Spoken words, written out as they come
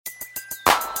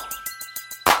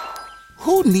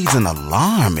Who needs an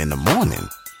alarm in the morning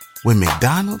when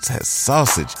McDonald's has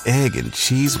sausage, egg, and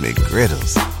cheese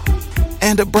McGriddles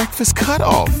and a breakfast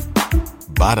cutoff?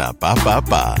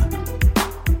 Ba-da-ba-ba-ba.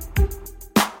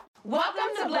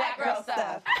 Welcome to Black Girl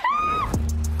Stuff.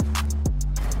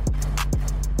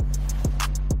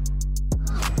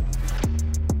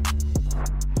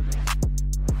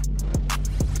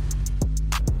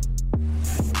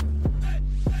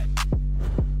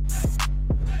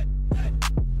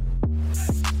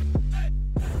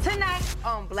 Tonight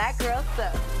on Black Girl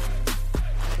Stuff.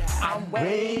 I'm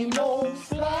way more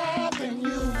fly than you.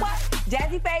 What?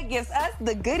 Jazze Faye gives us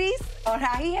the goodies on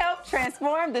how he helped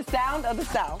transform the sound of the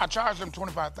South. I charged him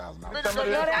 $25,000.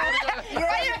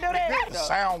 The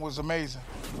sound was amazing.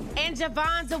 And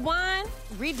Dewand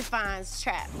redefines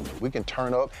trap. We can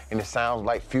turn up and it sounds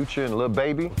like Future and Lil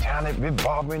Baby. Talent, Big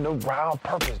Barbara, no round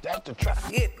purpose. That's the trap.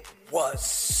 It was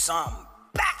some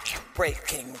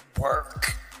back-breaking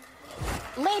work.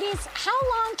 Ladies, how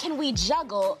long can we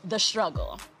juggle the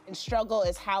struggle? And struggle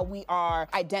is how we are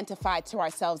identified to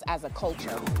ourselves as a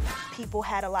culture. People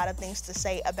had a lot of things to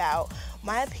say about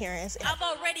my appearance. I've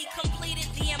already completed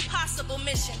the impossible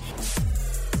mission.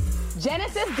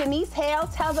 Genesis Denise Hale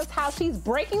tells us how she's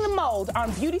breaking the mold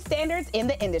on beauty standards in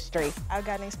the industry. I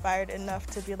got inspired enough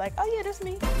to be like, oh yeah, that's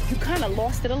me. You kind of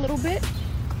lost it a little bit,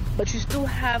 but you still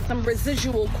have some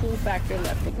residual cool factor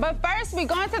left. But first, we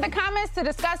go into the comments to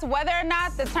discuss whether or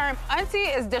not the term auntie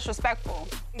is disrespectful.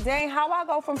 Dang, how I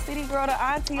go from city girl to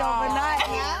auntie overnight?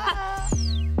 Yeah.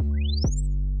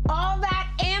 All that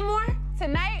and more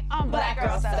tonight on Black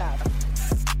Girl Stuff.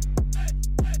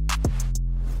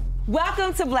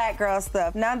 Welcome to Black Girl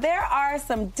Stuff. Now, there are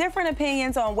some different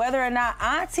opinions on whether or not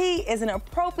auntie is an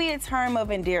appropriate term of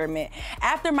endearment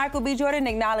after Michael B. Jordan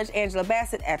acknowledged Angela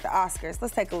Bassett at the Oscars.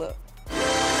 Let's take a look.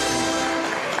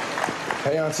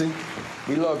 Hey, Auntie.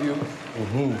 We love you.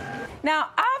 Now,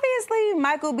 obviously,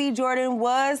 Michael B. Jordan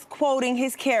was quoting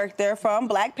his character from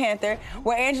Black Panther,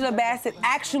 where Angela Bassett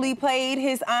actually played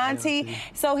his auntie.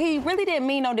 So he really didn't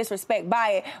mean no disrespect by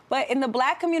it. But in the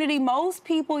Black community, most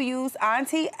people use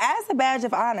auntie as a badge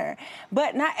of honor.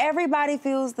 But not everybody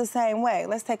feels the same way.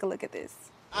 Let's take a look at this.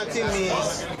 Auntie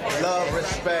means love,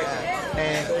 respect,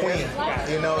 and queen.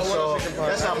 You know, so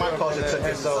that's how my culture took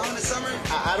it. So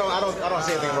I don't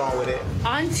see anything wrong with it.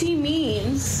 Auntie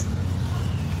means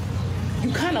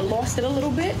you kind of lost it a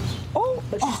little bit,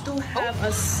 but you still have a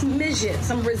smidgen,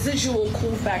 some residual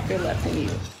cool factor left in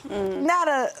you. Not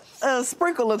a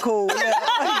sprinkle of cool.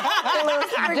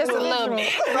 Just a little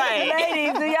bit. Right.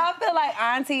 Ladies, do y'all feel like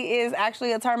auntie is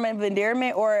actually a term of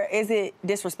endearment, or is it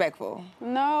disrespectful?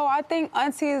 No, I think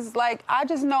auntie is like, I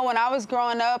just know when I was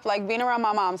growing up, like being around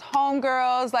my mom's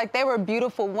homegirls, like they were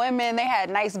beautiful women. They had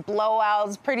nice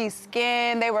blowouts, pretty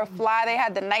skin. They were fly. They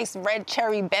had the nice red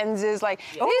cherry Benzes. Like,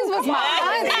 these was my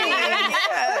aunties.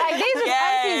 Like, these is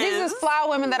aunties. These is fly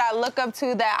women that I look up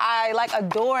to, that I like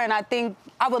adore, and I think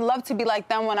I would love to be like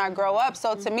them when I grow up.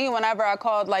 So to me, whenever I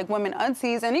called like women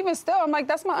aunties, and even still, I'm like,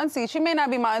 that's my auntie. She may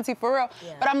not be my auntie for real,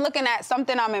 but I'm looking at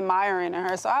something I'm admiring in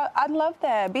her. So I love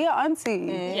that. Be an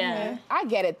auntie. Yeah. I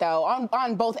get it though,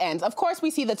 on both ends. Of course,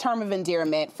 we see the term of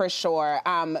endearment for sure.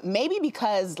 Maybe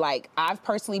because like I've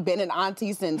personally been an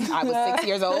auntie since I was 6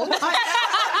 years old. Like,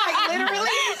 literally.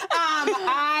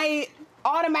 I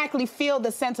automatically feel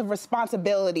the sense of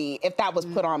responsibility if that was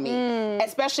put on me,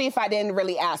 especially if I didn't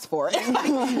really ask for it. It's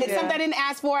something I didn't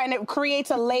ask for, and it creates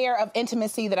a layer of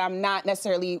intimacy that I'm not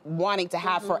necessarily wanting to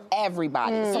have for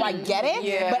everybody. So I get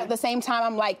it, but at the same time,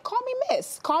 I'm like, call me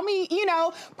miss, call me, you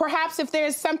know, perhaps if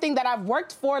there's something that I've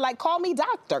worked for, like call me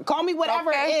doctor, call me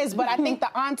whatever it is, but I think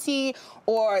the auntie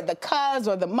or the cuz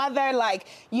or the mother, like,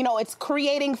 you know, it's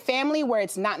creating family where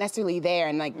it's not necessarily there.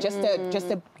 And like, just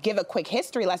to give a quick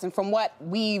history lesson from what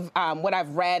I've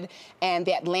read, and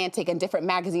The Atlantic and different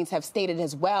magazines have stated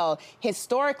as well,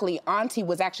 historically, auntie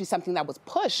was actually something that was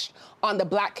pushed on the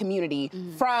Black community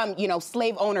from, you know,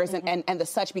 slave owners and the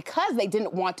such, because they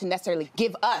didn't want to necessarily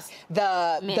give us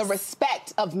the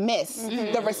respect of miss,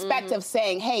 the respect of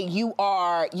saying, hey, you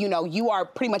are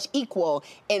pretty much equal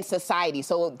in society.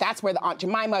 So that's where the Aunt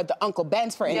Jemima, the Uncle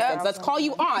Ben's, for instance, let's call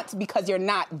you aunt because you're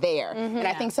not there. And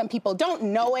I think some people don't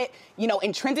know it, you know,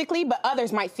 intrinsically, but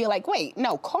others might feel like, wait,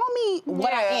 no, call me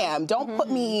what I am. Don't put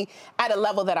me at a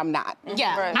level that I'm not.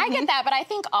 Yeah, I get that, but I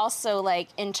think also, like,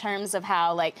 in terms of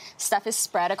how, like, stuff is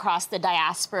spread across the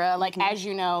diaspora, like, as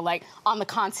you know, like, on the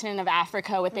continent of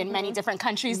Africa, within many different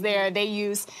countries there, they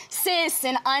use sis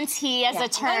and auntie as a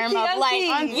term of, like,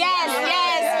 you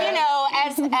know,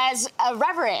 as a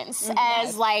reverence,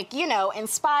 as, like, you know,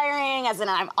 inspiring, as in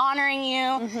I'm honoring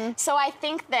you. So I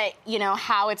think that,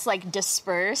 how it's like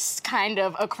dispersed kind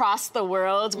of across the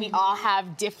world, we all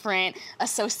have different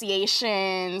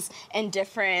associations and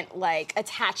different like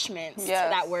attachments to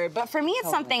that word. But for me, it's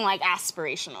something like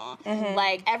aspirational.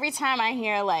 Like every time I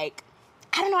hear like,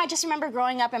 I don't know, I just remember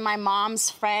growing up and my mom's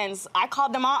friends, I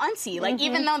called them all auntie. Like,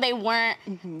 even though they weren't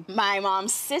my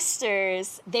mom's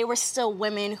sisters, they were still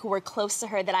women who were close to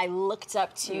her that I looked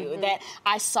up to, that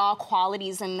I saw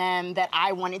qualities in them that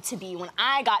I wanted to be when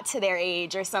I got to their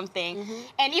age or something.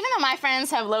 And even though my friends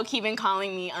have low-key been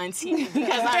calling me auntie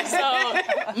because I'm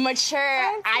so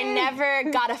mature, I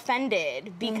never got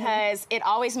offended because it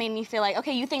always made me feel like,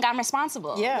 okay, you think I'm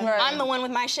responsible. I'm the one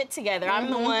with my shit together.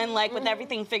 I'm the one, like, with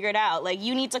everything figured out. Like,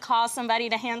 you need to call somebody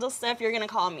to handle stuff, you're gonna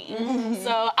call me.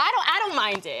 So I don't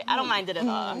mind it. I don't mind it at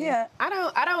all. Yeah,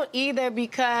 I don't either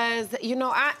because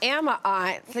I am an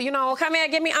aunt. So come here,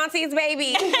 give me auntie's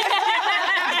baby.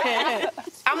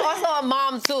 I'm also a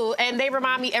mom too, and they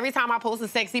remind me every time I post a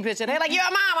sexy picture. They're like, "You're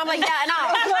a mom." I'm like, "Yeah, no."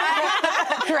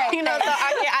 Correct.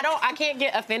 So I can't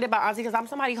get offended by auntie because I'm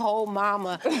somebody's whole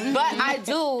mama. But I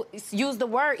do use the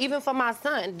word even for my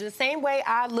son. The same way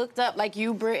I looked up like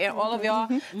you, Britt, and all of y'all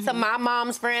to my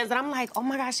mom's friends, and I'm like, "Oh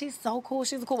my God, she's so cool.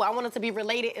 She's cool." I want her to be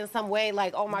related in some way.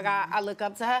 Like, "Oh my God, I look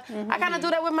up to her." I kind of do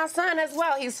that with my son as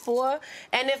well. He's 4,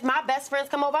 and if my best friends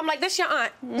come over, I'm like, "This your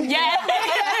aunt."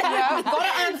 Yeah. Go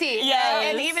to auntie. Yeah.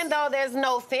 And even though there's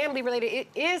no family related, it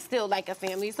is still like a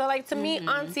family. So like to me,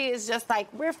 auntie is just like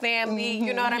we're family.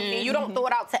 You know what I mean? You don't throw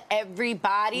it out to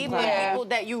everybody, but people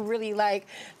that you really like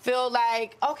feel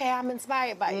like, okay, I'm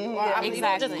inspired by you. Or you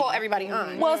don't just call everybody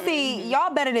aunt. Well, see,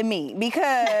 y'all better than me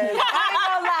because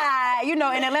I ain't gonna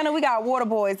lie. In Atlanta we got water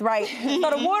boys, right? So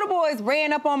the water boys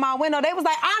ran up on my window. They was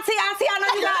like, "Auntie, I know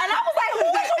you got," and I was like, "Who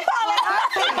is you calling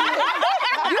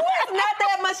auntie? You is not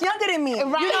that much younger than me."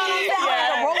 Right. You know what I'm saying? I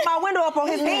had to roll my window up on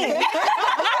his knee.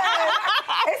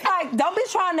 It's like, don't be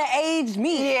trying to age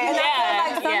me. And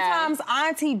I feel like sometimes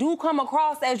auntie do come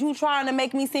across as you trying to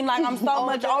make me seem like I'm so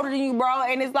much older than you, bro.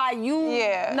 And it's like,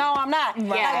 no, I'm not.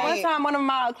 Like one time, one of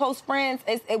my close friends,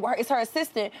 it's her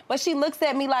assistant, but she looks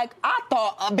at me like, I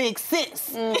thought a big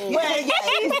sis. Well,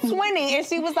 she's 20. And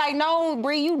she was like, "No,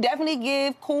 Bree, you definitely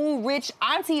give cool, rich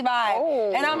auntie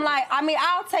vibe." And I'm like,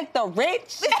 I'll take the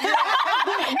rich.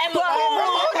 and the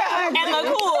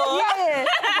cool. Yeah.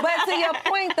 But to your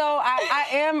point, though, I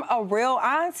am a real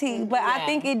auntie, but I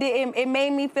think it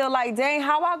made me feel like, dang,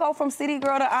 how I go from city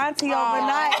girl to auntie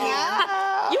overnight?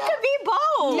 You could be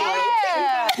both.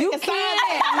 You can.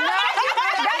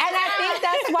 And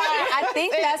I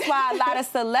think that's why a lot of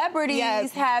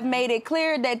celebrities have made it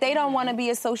clear that they don't want to be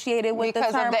associated with the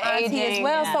term auntie as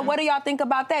well. So what do y'all think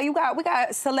about that? We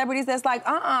got celebrities that's like,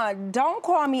 don't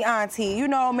call me auntie.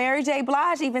 Mary J.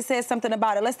 Blige even said something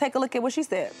about it. Let's take a look at what she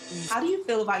said. How do you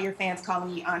feel about your fans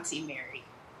calling you Auntie Mary?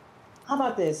 How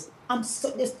about this?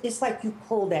 It's like you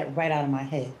pulled that right out of my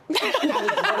head.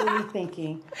 I was literally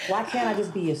thinking, why can't I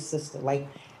just be your sister? Like,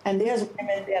 and there's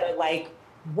women that are like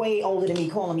way older than me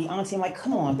calling me auntie. I'm like,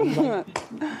 come on, like,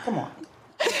 come on.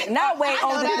 Not way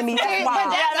older than me. That's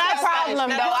But that's the problem,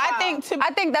 though.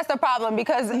 I think that's the problem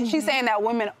because she's saying that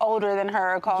women older than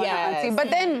her are calling her auntie.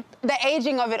 But then the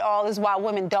aging of it all is why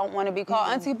women don't want to be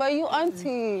called auntie. But you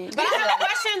auntie. But I have a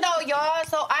question though, y'all.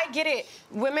 So I get it.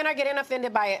 Women are getting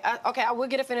offended by it. Okay, I would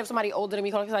get offended if somebody older than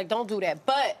me calling. Like, don't do that.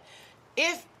 But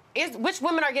which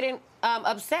women are getting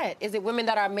upset? Is it women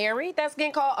that are married that's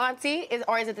getting called auntie?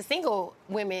 Or is it the single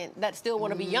women that still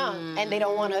want to be young and they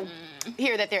don't want to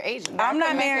hear that they're aging? I'm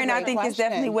not married, and I think it's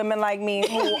definitely women like me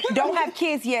who don't have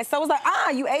kids yet. So it's like,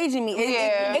 you aging me.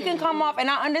 It can come off, and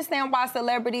I understand why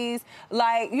celebrities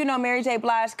like, Mary J.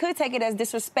 Blige could take it as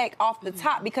disrespect off the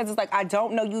top because it's like, I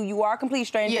don't know you. You are a complete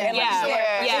stranger. And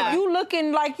if you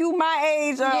looking like you my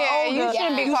age or older, you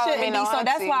shouldn't be calling me no So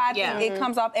that's why I think it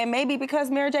comes off. And maybe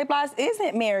because Mary J. Blige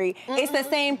isn't married. It's the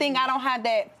same thing. I don't have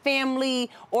that family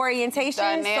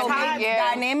orientation.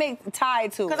 Dynamic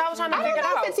tied to it. Because I was trying to figure it out. I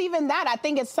don't know if it's even that. I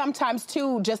think it's sometimes,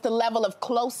 too, just the level of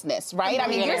closeness, right? I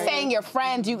mean, you're saying your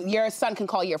friends, your son can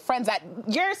call your friends that.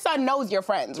 Your son knows your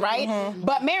friends, right?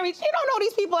 But Mary, she don't know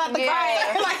these people at the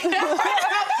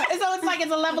concert. So it's like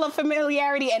it's a level of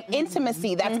familiarity and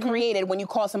intimacy that's created when you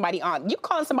call somebody aunt. You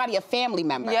calling somebody a family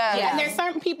member. And there's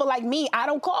certain people like me, I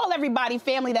don't call everybody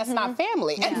family that's not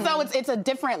family. And so it's a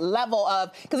different level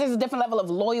of, because there's a different level of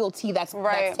loyalty that's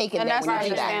taken there when you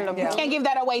do that. You can't give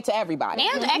that away to everybody.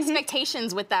 And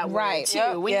expectations with that word,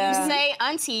 too. When you say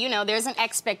auntie, there's an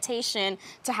expectation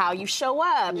to how you show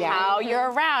up, how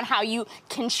you're around, how you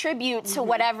contribute to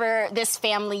whatever this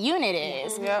family unit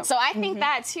is. So I think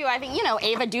that, too. I think,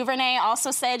 Ava DuVernay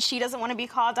also said she doesn't want to be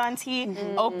called auntie.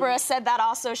 Oprah said that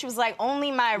also. She was like,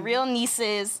 only my real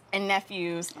nieces and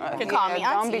nephews can call me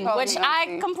auntie, which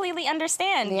I completely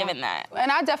understand given that.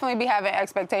 And I definitely be having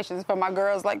expectations for my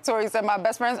girls. Like Tori said, my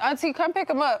best friends, auntie, come pick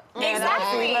them up.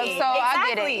 Exactly. So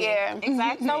I get it, yeah.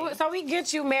 Exactly. So we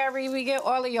get you, Mary. We get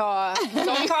all of y'all.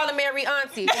 So we call her Mary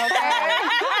auntie, okay?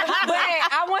 But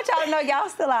I want y'all to know y'all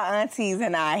still our aunties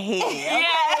in our head. Okay?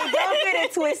 Don't get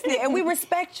it twisted. And we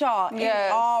respect y'all.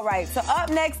 Yes. All right. So up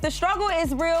next, the struggle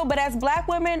is real, but as black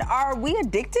women, are we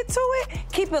addicted to it?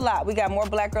 Keep it locked. We got more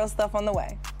black girl stuff on the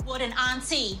way. Would an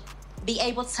auntie be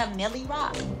able to Millie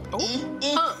rock?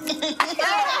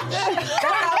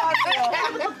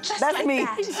 That's me.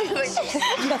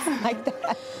 Just like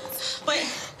that.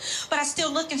 But I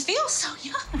still look and feel so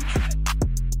young.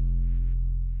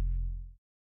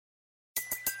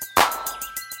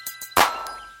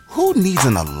 Who needs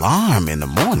an alarm in the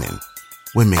morning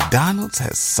when McDonald's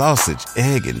has sausage,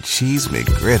 egg, and cheese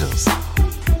McGriddles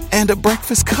and a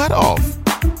breakfast cutoff?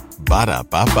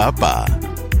 Ba-da-ba-ba-ba.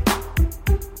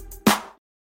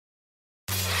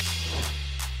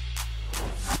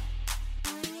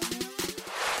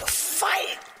 The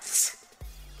fight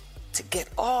to get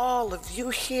all of you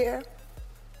here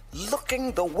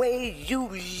looking the way you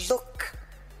look,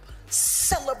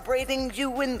 celebrating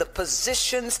you in the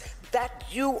positions that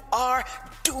you are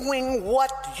doing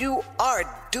what you are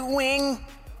doing.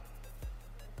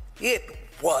 It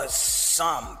was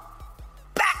some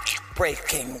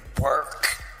back-breaking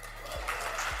work.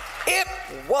 It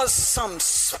was some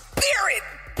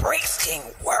spirit-breaking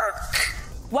work.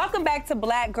 Welcome back to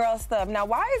Black Girl Stuff. Now,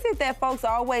 why is it that folks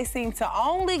always seem to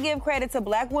only give credit to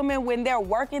black women when they're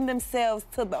working themselves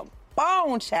to the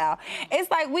bone, child? It's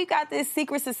like we got this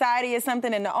secret society or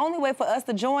something, and the only way for us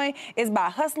to join is by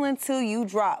hustling till you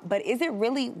drop. But is it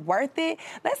really worth it?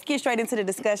 Let's get straight into the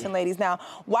discussion, ladies. Now,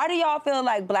 why do y'all feel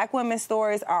like black women's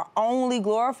stories are only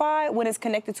glorified when it's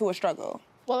connected to a struggle?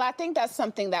 Well, I think that's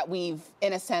something that we've,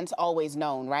 in a sense, always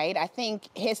known, right? I think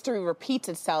history repeats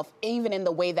itself even in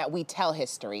the way that we tell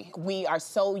history. We are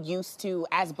so used to,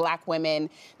 as black women,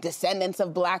 descendants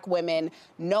of black women,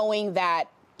 knowing that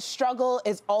struggle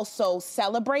is also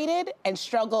celebrated, and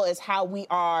struggle is how we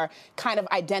are kind of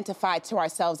identified to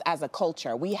ourselves as a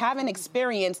culture. We haven't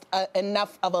experienced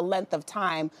enough of a length of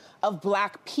time of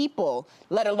black people,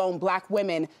 let alone black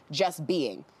women, just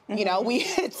being. You know,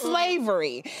 it's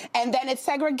slavery, and then it's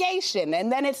segregation,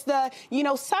 and then it's the,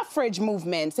 suffrage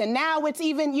movements, and now it's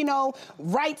even,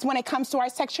 rights when it comes to our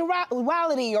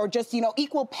sexuality or just,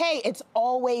 equal pay. It's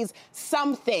always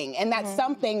something, and that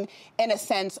something, in a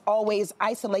sense, always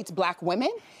isolates black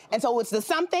women. And so it's the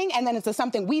something, and then it's the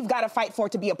something we've got to fight for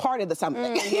to be a part of the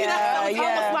something. So it's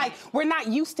almost like we're not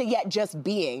used to yet just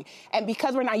being. And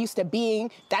because we're not used to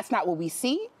being, that's not what we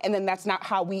see, and then that's not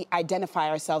how we identify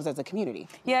ourselves as a community.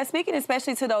 Yeah, speaking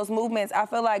especially to those movements, I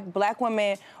feel like black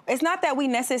women, it's not that we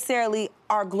necessarily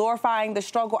are glorifying the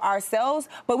struggle ourselves,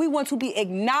 but we want to be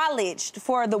acknowledged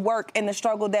for the work and the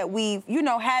struggle that we've,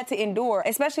 had to endure,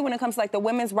 especially when it comes to like the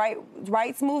women's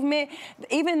rights movement.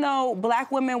 Even though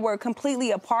black women were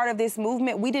completely a part of this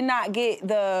movement, we did not get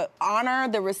the honor,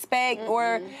 the respect,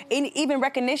 or even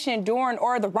recognition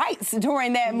or the rights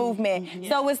during that movement.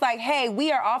 So it's like, hey,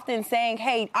 we are often saying,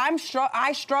 hey, I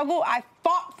struggle, I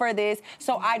fought for this,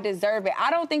 so I deserve it.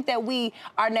 I don't think that we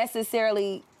are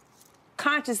necessarily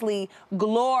consciously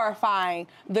glorifying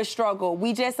the struggle.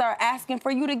 We just are asking for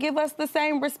you to give us the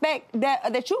same respect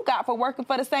that you got for working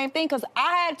for the same thing, because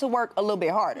I had to work a little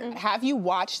bit harder. Have you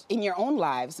watched in your own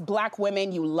lives black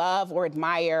women you love or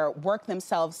admire work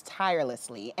themselves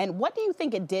tirelessly? And what do you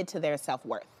think it did to their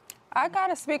self-worth? I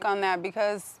gotta speak on that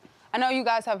because I know you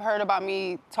guys have heard about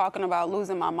me talking about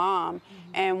losing my mom.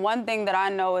 And one thing that I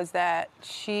know is that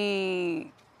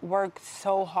she worked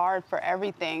so hard for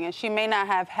everything, and she may not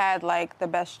have had like the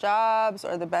best jobs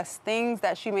or the best things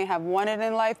that she may have wanted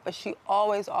in life, but she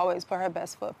always put her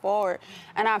best foot forward.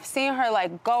 And I've seen her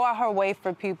like go out her way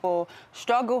for people,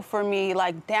 struggle for me,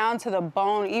 like down to the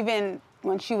bone. Even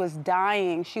when she was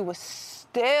dying, she was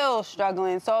still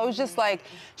struggling. So it was just like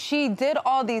she did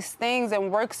all these things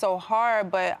and worked so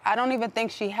hard, but I don't even think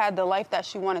she had the life that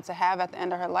she wanted to have at the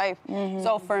end of her life.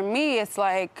 So for me, it's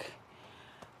like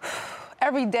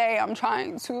every day I'm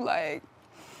trying to like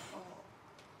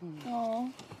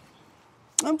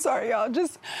I'm sorry, y'all.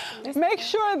 Just make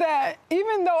sure that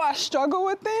even though I struggle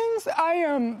with things, I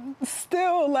am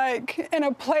still like in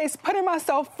a place, putting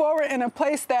myself forward in a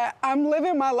place that I'm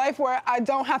living my life where I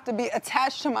don't have to be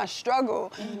attached to my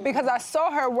struggle. Because I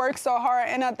saw her work so hard,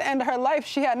 and at the end of her life,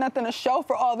 she had nothing to show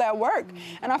for all that work.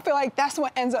 And I feel like that's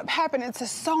what ends up happening to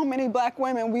so many Black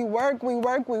women. We work,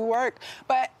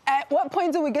 but at what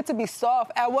point do we get to be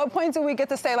soft? At what point do we get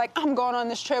to say, like, I'm going on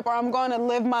this trip or I'm going to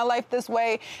live my life this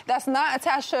way? That's not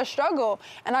attached to a struggle.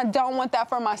 And I don't want that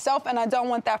for myself, and I don't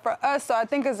want that for us. So I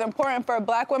think it's important for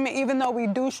Black women, even though we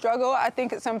do struggle, I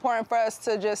think it's important for us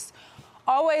to just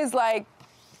always, like,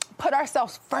 put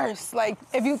ourselves first. Like,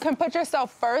 if you can put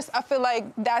yourself first, I feel like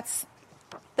that's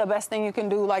the best thing you can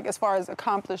do, like, as far as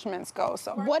accomplishments go.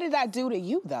 So what did that do to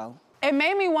you, though? It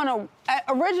made me want to,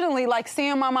 originally, like,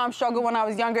 seeing my mom struggle when I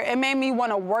was younger, it made me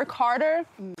want to work harder.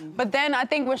 But then I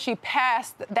think when she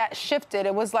passed, that shifted.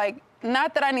 It was like,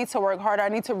 not that I need to work harder, I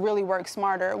need to really work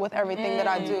smarter with everything that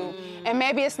I do. And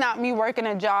maybe it's not me working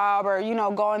a job or, you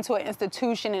know, going to an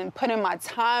institution and putting my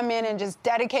time in and just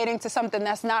dedicating to something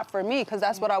that's not for me, because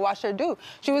that's what I watched her do.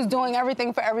 She was doing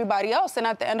everything for everybody else, and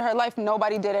at the end of her life,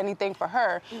 nobody did anything for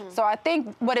her. So I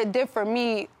think what it did for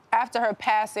me after her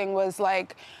passing was,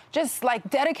 like, just, like,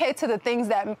 dedicate to the things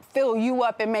that fill you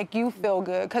up and make you feel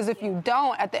good. Because if you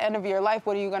don't, at the end of your life,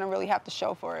 what are you going to really have to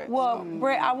show for it? Well,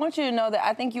 Britt, I want you to know that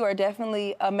I think you are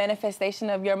definitely a manifestation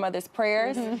of your mother's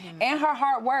prayers and her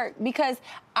hard work, because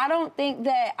I don't think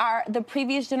that the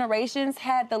previous generations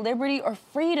had the liberty or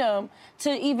freedom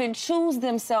to even choose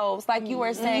themselves, like you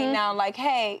were saying now, like,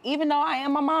 hey, even though I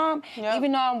am a mom,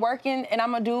 even though I'm working and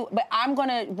I'm but I'm going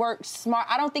to work smart.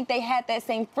 I don't think they had that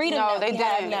same freedom that we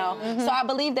have now. So I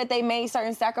believe that they made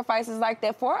certain sacrifices like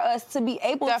that for us to be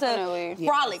able to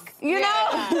frolic, you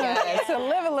know? To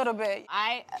live a little bit.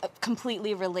 I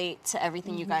completely relate to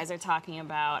everything you guys are talking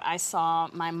about. I saw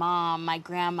my mom, my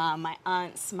grandma, my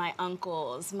aunts, my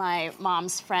uncles, my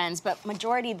mom's friends, but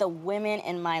majority of the women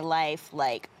in my life,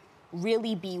 like,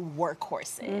 really be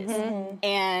workhorses.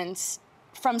 And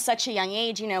from such a young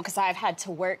age, you know, because I've had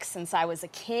to work since I was a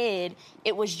kid,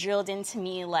 it was drilled into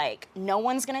me, like, no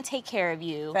one's gonna take care of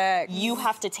you. Facts. You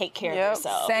have to take care of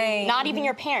yourself. Same. Not even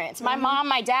your parents. My mom,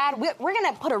 my dad, we're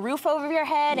gonna put a roof over your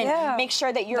head and make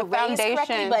sure that you're raised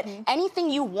correctly, but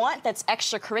anything you want that's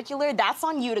extracurricular, that's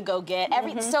on you to go get.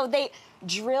 So they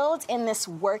drilled in this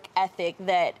work ethic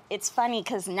that it's funny,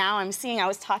 because now I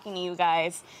was talking to you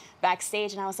guys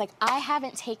backstage, and I was like, I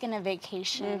haven't taken a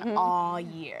vacation all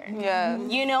year.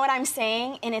 You know what I'm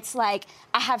saying? And it's like,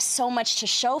 I have so much to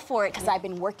show for it because I've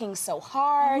been working so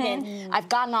hard and I've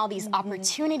gotten all these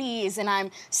opportunities, and I'm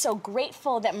so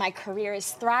grateful that my career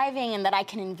is thriving and that I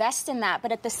can invest in that.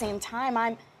 But at the same time,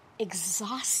 I'm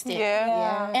exhausted.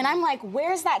 And I'm like,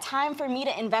 where's that time for me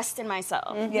to invest in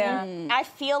myself? I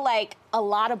feel like a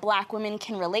lot of Black women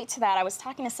can relate to that. I was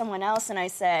talking to someone else, and I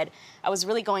said, I was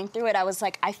really going through it. I was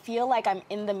like, I feel like I'm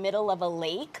in the middle of a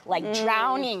lake, like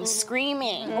drowning,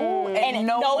 screaming, and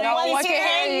no one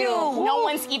can hear you. No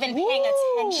one's even paying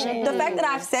attention. The fact that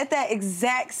I've said that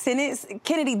exact sentence,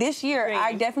 Kennedy, this year,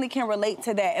 I definitely can relate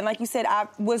to that. And like you said, I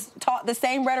was taught the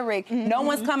same rhetoric. No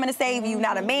one's coming to save you,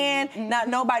 not a man, not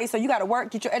nobody. So you got to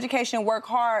work, get your education, work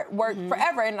hard, work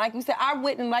forever. And like you said, I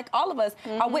witnessed, like all of us,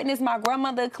 I witnessed my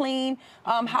grandmother clean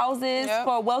houses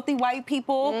for wealthy white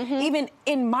people, even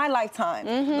in my lifetime.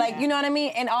 Like, you know what I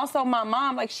mean? And also my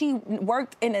mom, like, she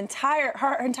worked her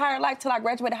entire life till I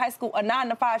graduated high school, a 9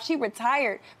 to 5. She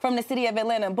retired from the city of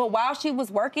Atlanta. But while she was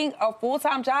working a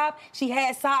full-time job, she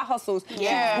had side hustles. She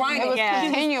was grinding. It was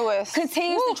continuous.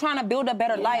 Continuously trying to build a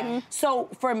better life. So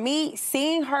for me,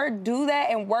 seeing her do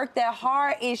that and work that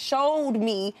hard, it showed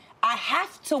me I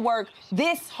have to work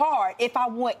this hard if I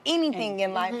want anything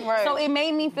in life. So it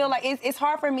made me feel like it's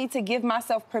hard for me to give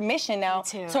myself permission now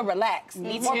to relax.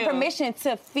 Or permission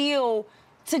to feel,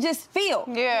 to just feel.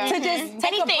 To just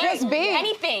take anything. A break. Just be.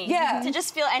 Anything. To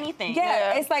just feel anything.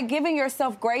 It's like giving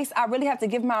yourself grace. I really have to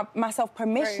give myself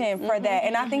permission for that.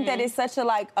 And I think that it's such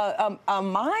a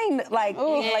mind, like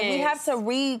we have to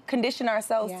recondition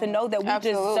ourselves to know that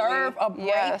we deserve a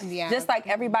break just like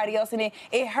everybody else. And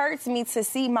it hurts me to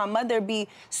see my mother be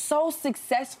so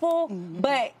successful,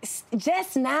 but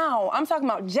just now, I'm talking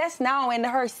about just now in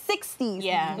her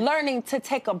 60s, learning to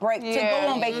take a break, to go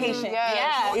on vacation.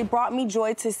 It brought me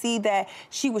joy to see that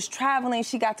she was traveling.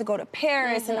 She got to go to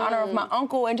Paris in honor of my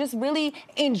uncle and just really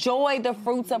enjoy the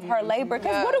fruits of her labor.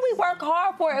 Because what do we work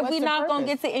hard for if we're not going to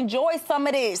get to enjoy some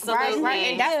of this? Right.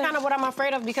 And that's kind of what I'm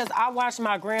afraid of, because I watched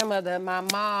my grandmother, my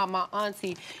mom, my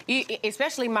auntie,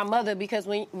 especially my mother, because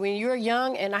when you're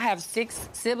young, and I have 6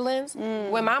 siblings,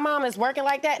 when my mom is working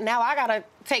like that, now I got to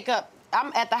take up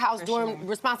I'm at the house doing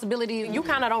responsibility. You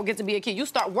kind of don't get to be a kid. You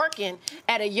start working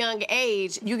at a young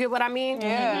age. You get what I mean?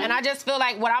 Yeah. And I just feel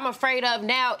like what I'm afraid of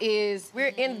now is we're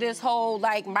in this whole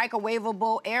like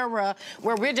microwavable era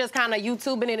where we're just kind of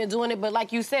YouTubing it and doing it. But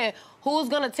like you said, who's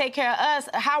gonna take care of us?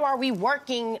 How are we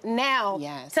working now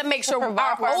to make sure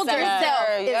our older self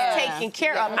is taken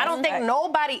care of? I don't think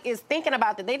nobody is thinking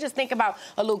about that. They just think about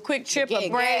a little quick trip, a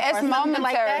break, or something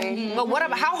like that. But what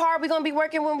about, how hard are we gonna be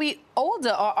working when we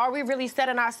older? Or are we really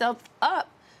setting ourselves up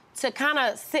to kind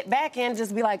of sit back and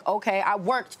just be like, okay, I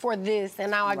worked for this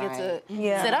and now I get to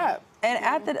sit up? And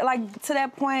after, to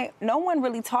that point, no one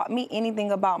really taught me anything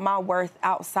about my worth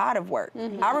outside of work.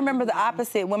 I remember the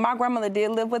opposite. When my grandmother did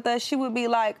live with us, she would be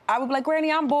like, I would be like,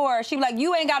 Granny, I'm bored. She'd be like,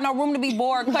 you ain't got no room to be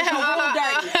bored because your room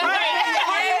dirty.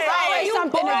 Always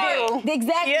something to do.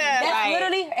 Exactly. That's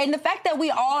literally, and the fact that we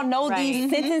all know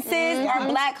these sentences are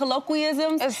Black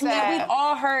colloquialisms that we've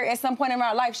all heard at some point in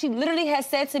our life. She literally has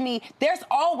said to me, there's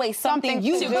always something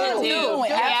you could be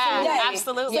doing.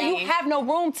 Absolutely. So you have no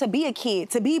room to be a kid,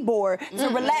 to be bored, to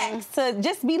relax, to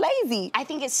just be lazy. I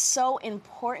think it's so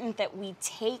important that we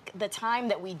take the time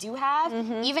that we do have,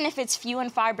 even if it's few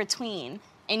and far between,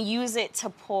 and use it to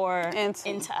pour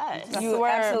into us. You're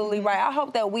absolutely right. I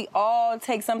hope that we all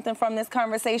take something from this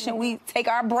conversation. We take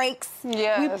our breaks.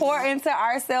 We pour into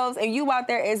ourselves, and you out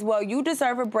there as well. You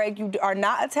deserve a break. You are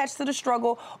not attached to the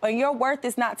struggle, and your worth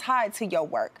is not tied to your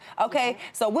work. Okay?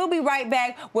 So we'll be right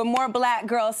back with more Black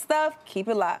Girl stuff. Keep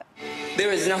it locked.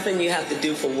 There is nothing you have to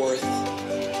do for worth.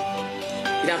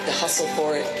 You don't have to hustle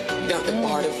for it. You don't have to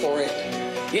barter for it.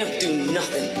 You have to do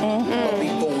nothing but be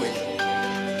born.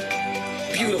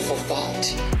 Beautiful thought.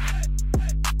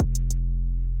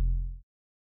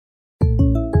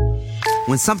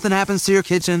 When something happens to your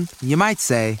kitchen, you might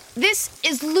say, "This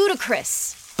is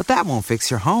ludicrous." but that won't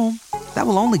fix your home. That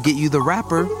will only get you the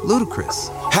rapper, Ludacris.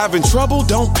 Having trouble?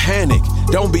 Don't panic.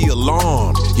 Don't be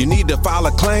alarmed. You need to file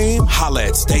a claim? Holla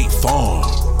at State Farm.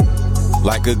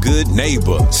 Like a good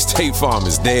neighbor, State Farm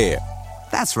is there.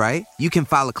 That's right. You can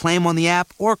file a claim on the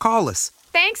app or call us.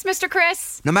 Thanks, Mr.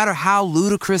 Chris. No matter how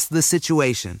ludicrous the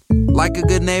situation, like a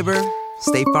good neighbor,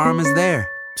 State Farm is there.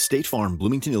 State Farm,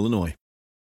 Bloomington, Illinois.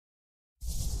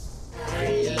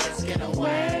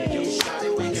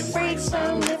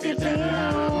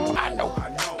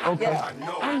 Okay.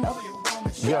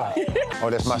 Yeah. Oh,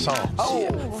 that's my song. Oh,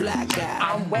 fly guy.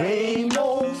 I'm way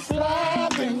more fly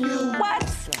than you. What?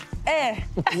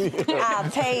 I'll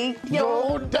take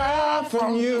your dime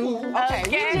from you.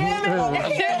 Okay.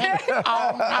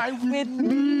 All night with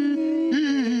me.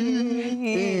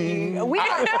 We are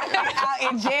out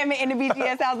and jamming in the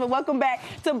BTS house, but welcome back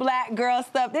to Black Girl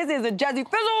Stuff. This is a Jazze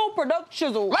Fizzle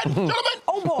production. Ladies and gentlemen,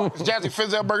 oh boy. It's Jazze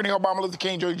Fizzle, Burgundy, Obama, Luther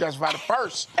King, George justified it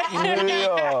first.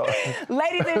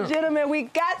 Ladies and gentlemen, we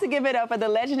got to give it up for the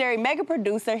legendary mega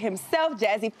producer himself,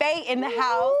 Jazze Faye, in the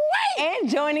house. And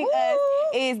joining us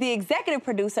is the executive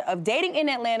producer of Dating in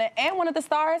Atlanta and one of the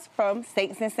stars from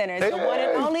Saints and Sinners, the one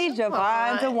and only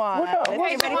Jevon Dewand. Let's get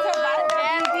ready to ride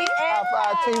Jazze. High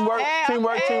five, teamwork.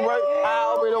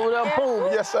 I already over there,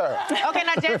 boom. Yes, sir. Okay,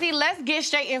 now, Jazze, let's get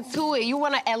straight into it. You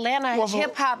one of Atlanta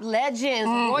hip-hop legends,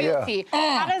 royalty.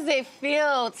 How does it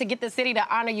feel to get the city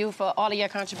to honor you for all of your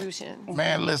contributions?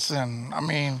 Man, listen, I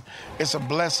mean, it's a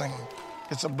blessing.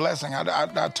 It's a blessing.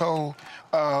 I told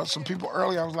some people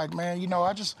earlier, I was like, man, you know,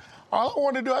 all I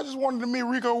wanted to do, I just wanted to meet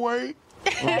Rico Wade.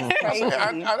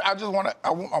 I just want to.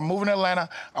 I'm moving to Atlanta.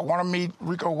 I want to meet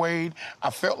Rico Wade.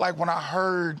 I felt like when I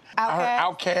heard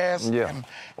Outkast and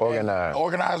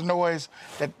organized noise,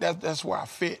 that's where I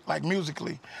fit, like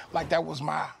musically, like that was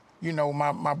my,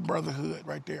 my brotherhood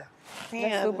right there.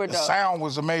 That's super dope. The sound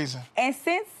was amazing. And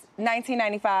since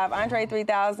 1995, Andre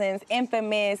 3000's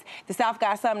Infamous, The South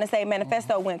Got Something to Say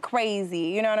manifesto went crazy,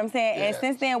 you know what I'm saying? Yes. And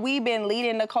since then, we've been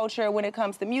leading the culture when it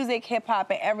comes to music,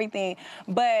 hip-hop, and everything.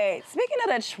 But speaking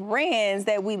of the trends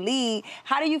that we lead,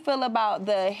 how do you feel about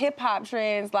the hip-hop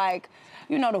trends, like,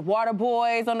 the water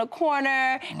boys on the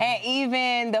corner, and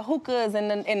even the hookahs in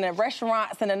the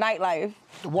restaurants and the nightlife?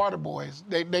 The water boys,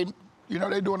 they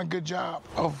they're doing a good job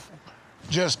of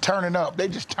just turning up. They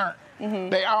just turn.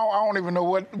 I don't even know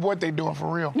what they doing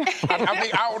for real. I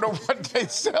don't know what they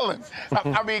selling.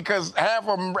 I mean, because half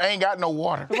of them ain't got no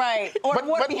water. Right. But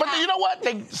you know what?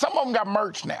 Some of them got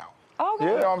merch now. Okay.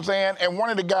 You know what I'm saying? And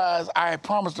one of the guys, I had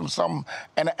promised him something,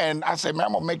 and I said, man,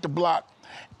 I'm going to make the block.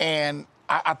 And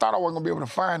I thought I wasn't going to be able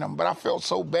to find him, but I felt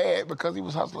so bad because he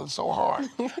was hustling so hard.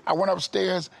 I went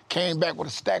upstairs, came back with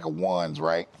a stack of ones,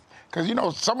 right? Because,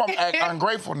 some of them act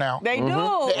ungrateful now. They do.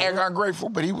 They act ungrateful,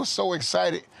 but he was so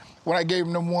excited. when I gave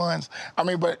him them ones. I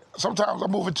mean, but sometimes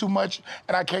I'm moving too much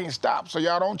and I can't stop. So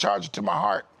y'all don't charge it to my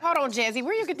heart. Hold on, Jazze.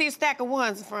 Where you get these stack of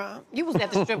ones from? You was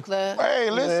at the strip club. Hey,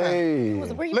 listen. Hey.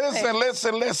 Listen.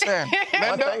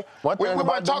 Linda, we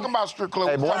weren't talking about strip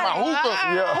club. We were talking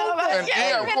about hookah.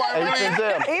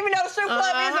 Even though the strip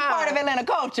club is a part of Atlanta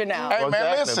culture now. Hey,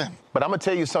 man, listen. But I'm going to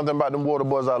tell you something about them water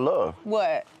boys I love.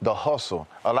 What? The hustle.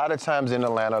 A lot of times in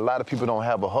Atlanta, a lot of people don't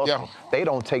have a hustle. Yeah. They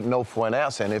don't take no for an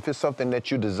answer. And if it's something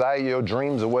that you desire, your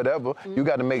dreams or whatever, you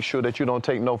got to make sure that you don't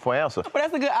take no for an answer. But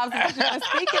that's a good observation. And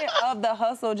speaking of the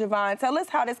hustle, Jevon, tell us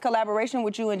how this collaboration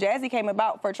with you and Jazze came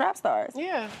about for Trap Stars.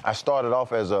 Yeah. I started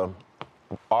off as a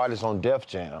artist on Def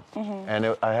Jam.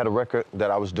 And I had a record that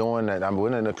I was doing, and I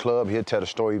went in the club. He'd tell the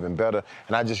story even better.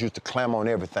 And I just used to clam on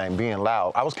everything, being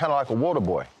loud. I was kind of like a water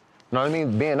boy. You know what I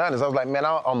mean? Being honest, I was like, man,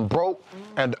 I'm broke,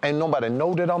 and ain't nobody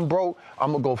know that I'm broke.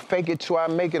 I'm gonna go fake it till I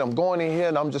make it. I'm going in here,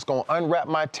 and I'm just gonna unwrap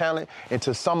my talent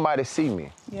until somebody see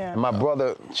me. Yeah. And my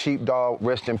brother, Cheap Dog,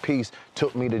 rest in peace,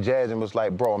 took me to Jazze and was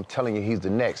like, bro, I'm telling you, he's the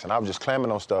next. And I was just clamming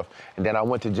on stuff. And then I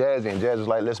went to Jazze, and Jazze was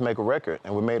like, let's make a record.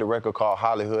 And we made a record called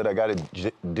Hollywood. I got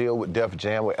a deal with Def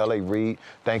Jam with L.A. Reid.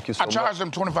 Thank you so much. I charged him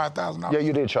 $25,000. Yeah,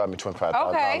 you did charge me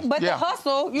 $25,000. Okay, but the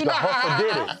hustle, The hustle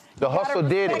did it. The hustle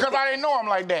did it. Because I didn't know him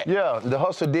like that. Yeah, the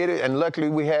hustle did it, and luckily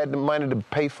we had the money to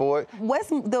pay for it.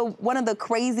 What's one of the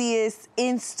craziest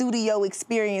in-studio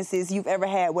experiences you've ever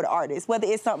had with an artist? Whether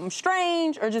it's something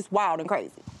strange or just wild and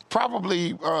crazy?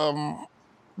 Probably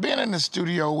being in the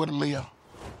studio with Aaliyah.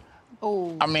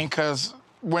 Oh. I mean, because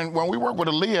when we worked with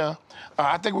Aaliyah,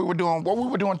 I think we were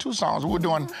doing 2 songs. We were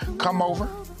doing Come Over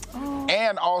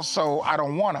and also I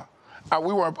Don't Wanna.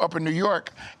 We were up in New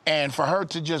York, and for her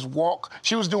to just walk,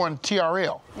 she was doing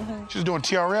TRL. She was doing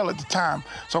TRL at the time.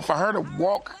 So for her to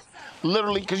walk,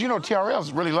 literally, because you know TRL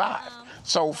is really live.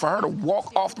 So for her to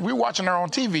walk off, we were watching her on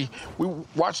TV. We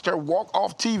watched her walk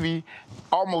off TV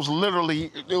almost literally,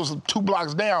 it was 2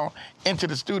 blocks down into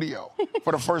the studio.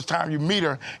 For the first time you meet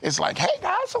her, it's like, hey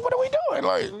guys, so what are we doing?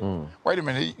 Like, wait a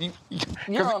minute,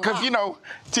 because you know,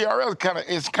 TRL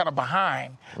is kind of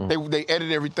behind. They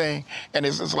edit everything, and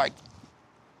it's like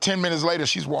 10 minutes later,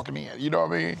 she's walking in, you know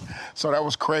what I mean? So that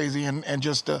was crazy, and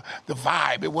just the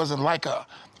vibe. It wasn't like a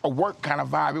work kind of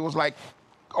vibe. It was like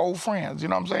old friends, you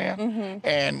know what I'm saying?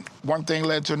 And one thing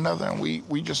led to another, and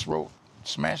we just wrote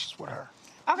smashes with her.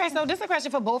 Okay, so this is a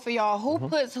question for both of y'all. Who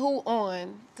puts who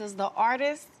on? Does the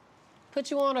artist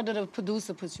put you on, or does the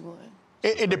producer put you on?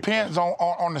 It depends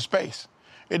on the space.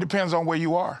 It depends on where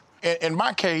you are. In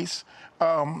my case,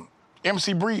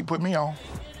 MC Breed put me on.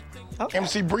 Okay.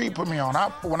 MC Breed put me on.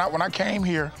 When I came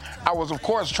here, I was of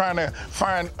course trying to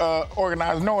find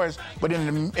organized noise, but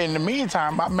in the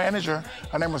meantime, my manager,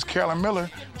 her name was Carolyn Miller,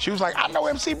 she was like, I know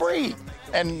MC Breed.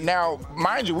 And now,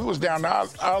 mind you, we was down to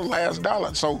our last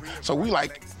dollar. So we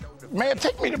like, man,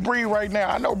 take me to Breed right now.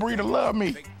 I know Breed will love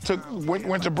me.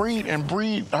 Went to Breed, and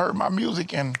Breed heard my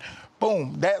music, and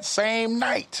boom, that same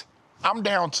night, I'm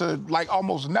down to like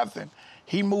almost nothing.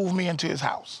 He moved me into his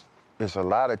house. There's a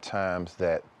lot of times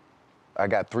that I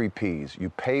got 3 P's. You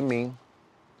pay me,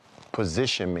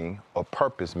 position me, or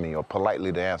purpose me, or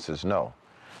politely the answer is no.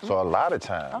 So a lot of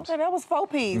times. Okay, that was 4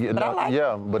 P's, but I like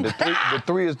it. But the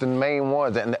three is the main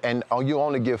ones, and you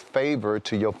only give favor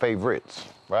to your favorites,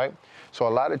 right? So a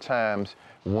lot of times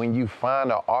when you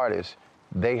find an artist,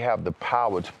 they have the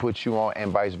power to put you on,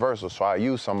 and vice versa. So I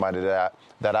use somebody that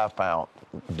I found,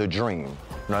 The Dream. You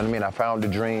know what I mean? I found The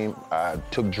Dream. I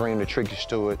took Dream to Tricky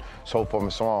Stewart, so forth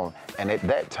and so on. And at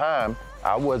that time,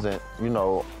 I wasn't,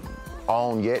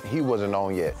 on yet. He wasn't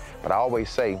on yet. But I always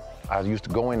say, I used to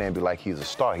go in there and be like, he's a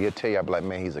star. He'll tell you, I'd be like,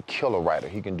 man, he's a killer writer.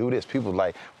 He can do this. People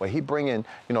like, well, he bring in,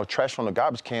 trash from the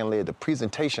garbage can lid. The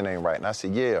presentation ain't right. And I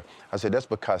said, yeah. I said, that's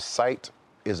because sight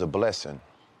is a blessing,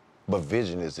 but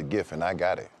vision is a gift, and I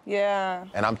got it. Yeah.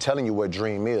 And I'm telling you what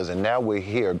Dream is, and now we're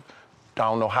here. I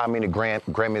don't know how many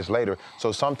Grammys later.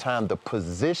 So sometimes the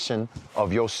position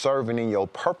of your serving and your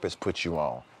purpose puts you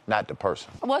on, not the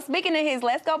person. Well, speaking of his,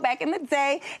 let's go back in the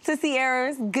day to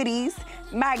Sierra's goodies.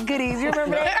 My goodies, you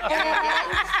remember that?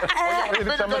 Yeah, you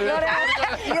gotta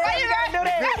do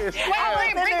that. Wait,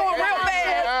 we going real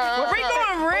fast. We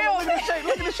going real.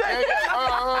 Look at the shape.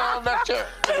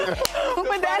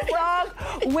 But that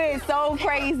song went so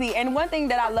crazy. And one thing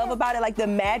that I love about it, like the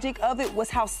magic of it, was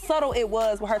how subtle it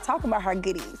was with her talking about her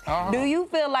goodies. Do you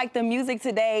feel like the music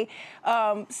today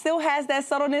still has that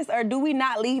subtleness, or do we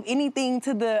not leave anything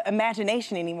to the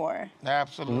imagination anymore?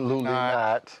 Absolutely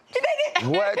not.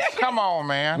 What? Come on,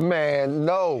 man. Man,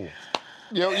 no.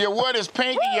 Your what is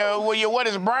pink and your what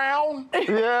is brown?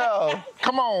 Yeah.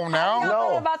 Come on now. How do you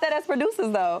feel about that as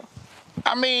producers, though?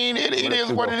 I mean, it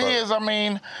is what it is. I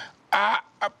mean, I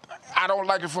don't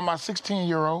like it for my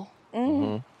 16-year-old.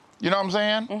 Mm-hmm. You know what I'm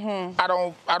saying? Mm-hmm.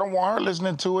 I don't want her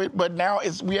listening to it, but now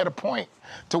we at a point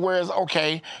to where it's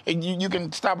okay, and you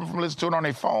can stop them from listening to it on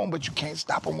their phone, but you can't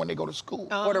stop them when they go to school.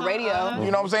 Or the radio.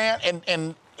 You know what I'm saying?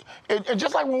 And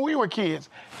just like when we were kids,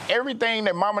 everything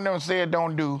that mama and them said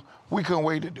don't do, we couldn't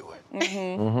wait to do it.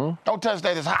 Mm-hmm. Mm-hmm. Don't touch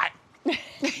that, it's hot.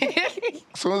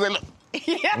 As soon as they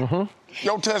look,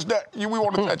 don't touch that, we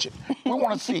want to touch it. We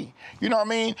want to see. You know what I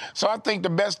mean? So I think the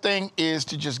best thing is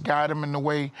to just guide them in the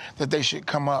way that they should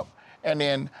come up, and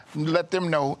then let them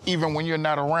know, even when you're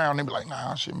not around, they be like,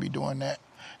 nah, I shouldn't be doing that.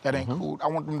 That ain't cool. I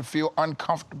want them to feel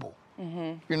uncomfortable.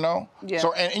 You know? Yeah.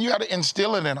 So, and you got to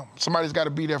instill it in them. Somebody's got to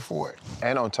be there for it.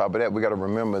 And on top of that, we got to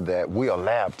remember that we are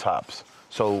laptops.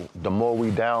 So the more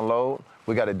we download,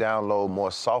 we got to download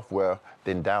more software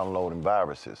than downloading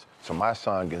viruses. So my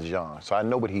son gets young, so I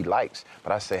know what he likes.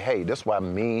 But I say, hey, that's why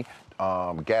me,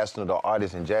 Gaston, the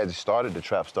artist, and Jazze started the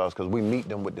Trap Stars, because we meet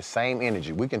them with the same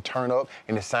energy. We can turn up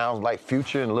and it sounds like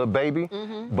Future and Lil Baby,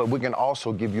 but we can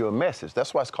also give you a message.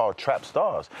 That's why it's called Trap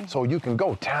Stars. So you can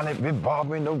go talent,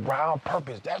 revolving around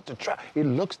purpose. That's the trap. It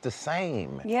looks the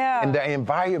same. Yeah. And the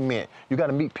environment, you got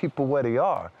to meet people where they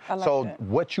are. I like so that.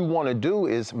 what you want to do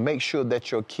is make sure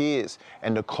that your kids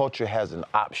and the culture has an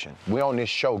option. We're on this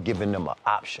show giving them an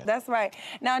option. That's right.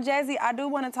 Now, Jazze, I do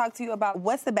want to talk to you about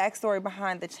what's the backstory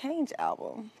behind the Change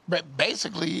album. But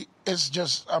basically, it's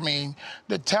just, I mean,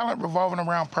 the talent revolving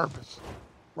around purpose,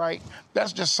 right?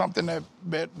 That's just something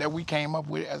that we came up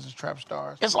with as the Trap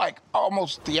Stars. It's like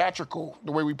almost theatrical,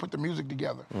 the way we put the music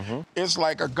together. It's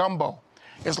like a gumbo.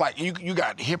 It's like you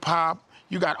got hip hop,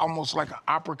 you got almost like an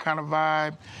opera kind of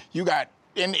vibe, you got,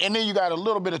 and then you got a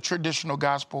little bit of traditional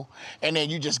gospel, and then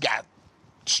you just got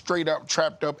straight up,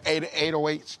 trapped up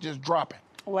 808s just dropping.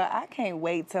 Well, I can't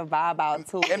wait to vibe out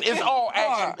to it. And it's all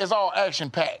action. It's all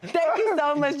action-packed. Thank you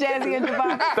so much, Jazze and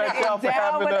Jevon, for Thank y'all for down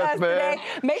having with us, us man.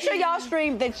 today. Make sure y'all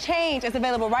stream The Change. It's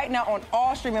available right now on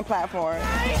all streaming platforms.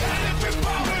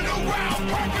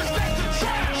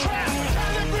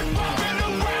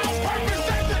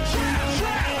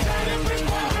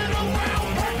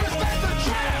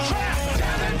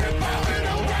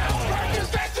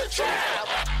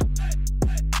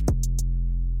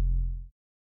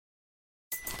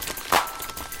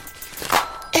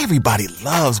 Everybody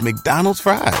loves McDonald's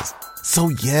fries. So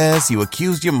yes, you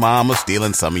accused your mom of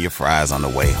stealing some of your fries on the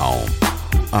way home.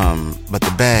 But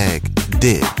the bag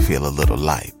did feel a little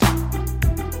light.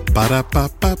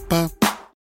 Ba-da-ba-ba-ba.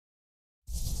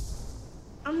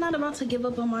 I'm not about to give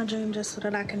up on my dream just so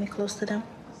that I can be close to them.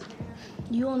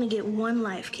 You only get one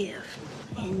life, Kev,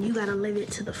 and you gotta live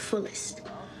it to the fullest.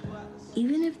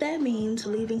 Even if that means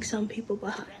leaving some people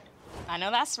behind. I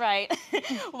know that's right.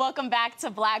 Welcome back to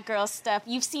Black Girl Stuff.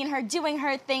 You've seen her doing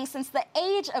her thing since the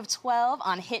age of 12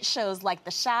 on hit shows like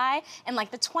The Chi and like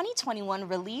the 2021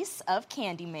 release of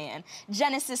Candyman.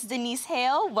 Genesis Denise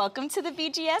Hale, welcome to the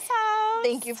BGS house.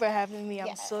 Thank you for having me.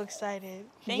 I'm so excited.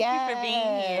 Thank you for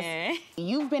being here.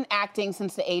 You've been acting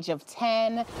since the age of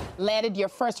 10, landed your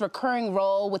first recurring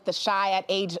role with The Chi at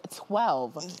age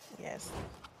 12. Yes.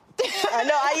 I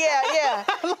know, yeah.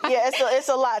 It's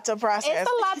a lot to process.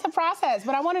 It's a lot to process,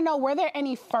 but I want to know, were there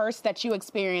any firsts that you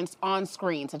experienced on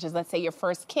screen, such as, let's say, your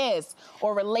first kiss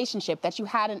or relationship that you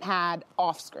hadn't had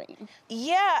off screen?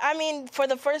 Yeah, I mean, for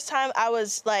the first time, I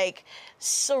was like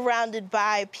surrounded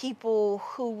by people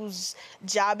whose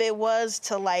job it was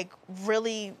to like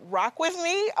really rock with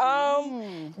me.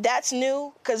 That's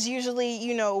new, because usually,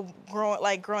 you know,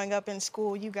 growing up in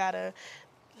school, you gotta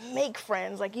make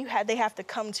friends. Like they have to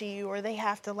come to you, or they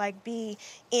have to like be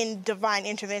in divine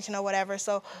intervention or whatever.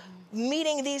 So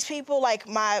meeting these people, like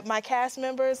my cast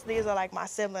members, these are like my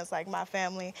siblings, like my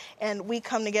family, and we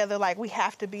come together like we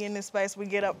have to be in this space. We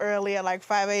get up early at like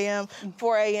 5 a.m.,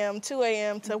 4 a.m., 2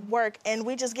 a.m. to work, and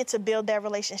we just get to build that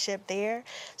relationship there.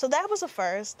 So that was a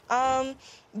first.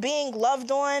 Being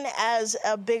loved on as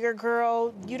a bigger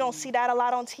girl, you don't see that a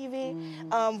lot on TV,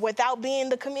 without being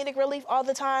the comedic relief all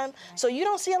the time. So you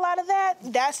don't see a lot of that.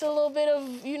 That's a little bit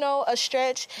of, you know, a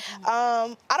stretch.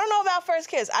 I don't know about first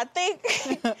kiss. I think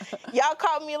y'all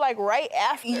caught me like right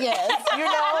after. Yes. You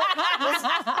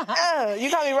know?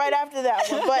 You caught me right after that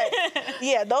one. But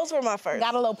yeah, those were my first.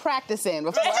 Got a little practice in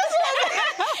before.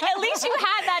 At least you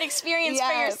had that experience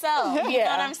for yourself. You know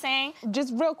what I'm saying?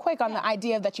 Just real quick on the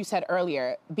idea that you said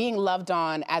earlier, being loved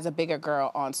on as a bigger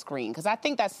girl on screen, because I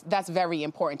think that's very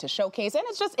important to showcase, and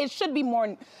it should be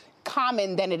more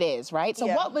common than it is, right? So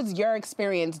what was your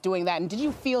experience doing that, and did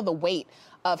you feel the weight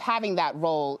of having that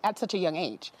role at such a young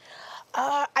age?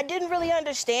 I didn't really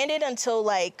understand it until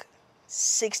like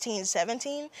 16,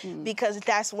 17, because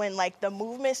that's when like the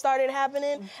movement started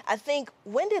happening. I think,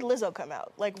 when did Lizzo come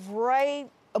out? Like right.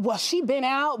 Well, she been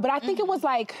out, but I think it was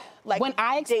like when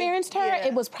I experienced her,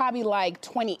 it was probably like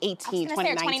 2018,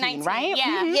 2019, right?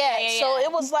 Yeah. So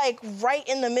it was like right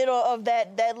in the middle of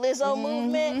that Lizzo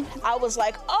movement. I was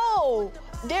like, oh,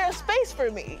 there's space for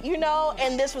me, you know?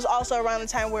 And this was also around the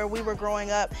time where we were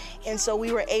growing up, and so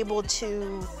we were able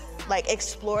to like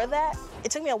explore that.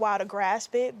 It took me a while to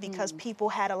grasp it because people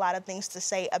had a lot of things to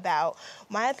say about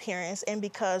my appearance, and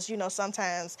because, you know,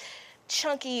 sometimes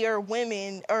chunkier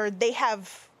women, or they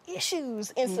have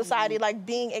issues in society, like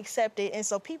being accepted, and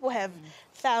so people have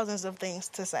thousands of things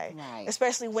to say,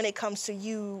 especially when it comes to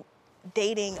you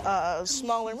dating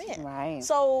smaller men. Right.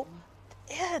 So,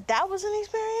 yeah, that was an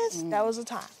experience. That was a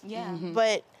time. Yeah.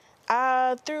 But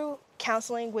through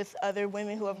counseling with other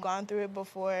women who have gone through it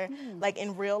before, like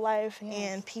in real life,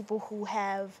 and people who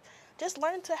have just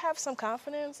learned to have some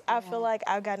confidence, I feel like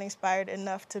I've gotten inspired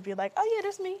enough to be like, oh yeah,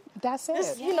 that's me. That's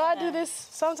it. You know, I do this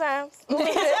sometimes.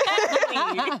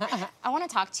 I want to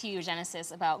talk to you,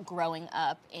 Genesis, about growing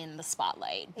up in the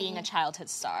spotlight, being a childhood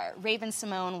star. Raven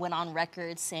Simone went on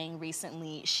record saying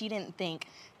recently she didn't think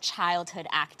childhood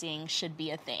acting should be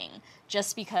a thing,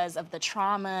 just because of the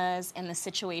traumas and the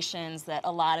situations that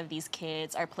a lot of these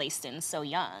kids are placed in so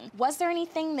young. Was there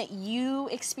anything that you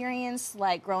experienced,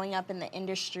 like growing up in the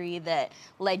industry, that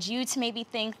led you to maybe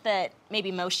think that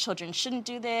maybe most children shouldn't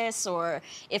do this, or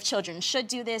if children should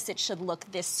do this, it should look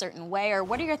this certain way? Or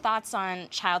what are your thoughts on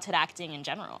childhood acting in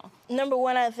general? Number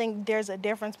one, I think there's a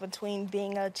difference between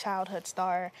being a childhood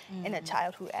star and a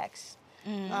child who acts.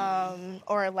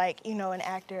 Or like, you know, an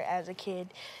actor as a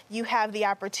kid. You have the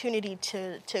opportunity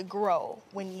to grow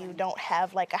when you don't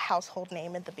have like a household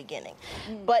name at the beginning.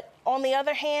 But on the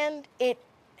other hand, it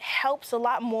helps a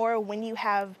lot more when you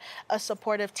have a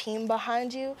supportive team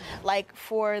behind you. Like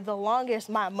for the longest,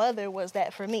 my mother was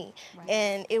that for me.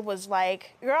 And it was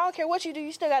like, girl, I don't care what you do,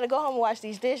 you still gotta go home and wash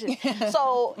these dishes.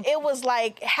 So it was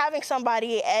like having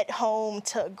somebody at home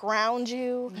to ground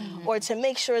you or to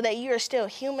make sure that you're still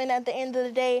human at the end of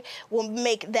the day will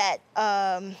make that,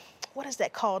 what is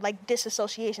that called? Like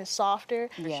disassociation softer,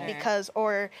 because,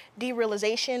 or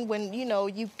derealization, when, you know,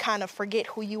 you kind of forget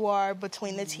who you are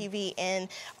between the TV and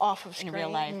off of screen. In real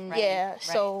life, right? Yeah,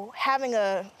 so having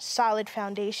a solid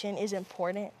foundation is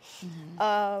important.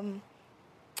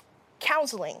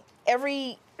 Counseling.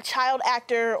 Every child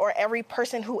actor or every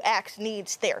person who acts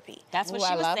needs therapy. That's what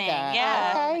she was saying.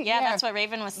 Yeah, that's what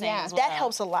Raven was saying as well. That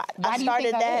helps a lot. Why do you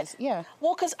think that is? Yeah.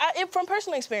 Well, because from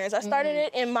personal experience, I started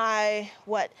it in my,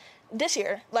 this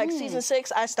year, like season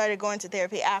 6, I started going to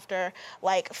therapy after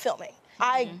like filming.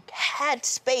 I had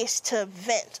space to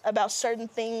vent about certain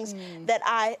things that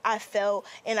I felt,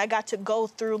 and I got to go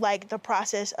through like the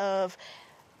process of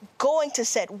going to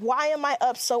set. Why am I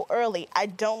up so early? I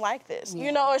don't like this,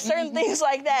 you know, or certain things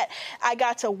like that. I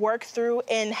got to work through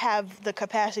and have the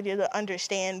capacity to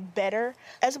understand better,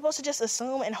 as opposed to just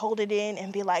assume and hold it in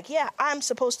and be like, yeah, I'm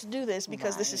supposed to do this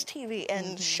because this is TV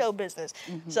and show business.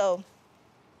 So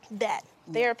that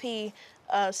therapy,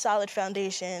 solid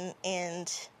foundation,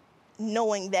 and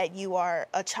knowing that you are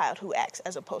a child who acts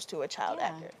as opposed to a child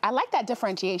actor. I like that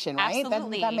differentiation, right?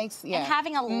 Absolutely. That makes, And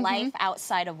having a life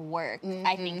outside of work,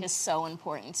 I think, is so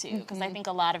important too, because I think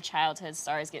a lot of childhood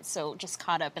stars get so just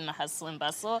caught up in the hustle and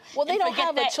bustle. Well, they don't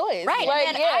have a choice. Right.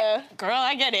 Like, Girl,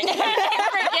 I get it. They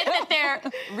forget that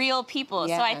they're real people.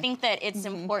 So I think that it's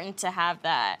important to have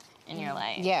that in your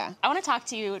life. Yeah. I want to talk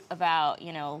to you about,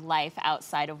 you know, life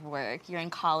outside of work. You're in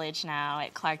college now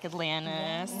at Clark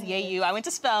Atlantis. Yeah, you. I went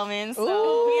to Spelman,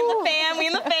 so we in the fam.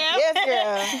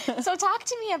 Yes, girl. So talk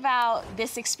to me about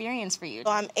this experience for you.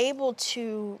 So I'm able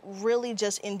to really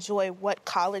just enjoy what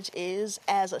college is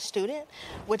as a student,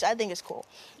 which I think is cool.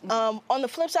 On the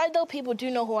flip side, though, people do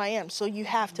know who I am, so you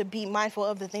have to be mindful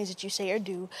of the things that you say or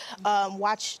do.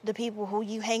 Watch the people who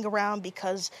you hang around,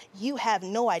 because you have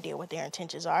no idea what their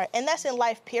intentions are. And that's in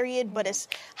life, period, but it's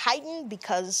heightened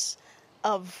because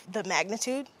of the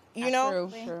magnitude, you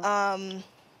know? True.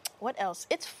 What else?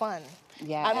 It's fun.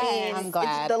 Yeah, I mean, I'm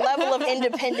glad. The level of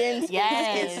independence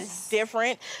is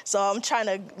different. So I'm trying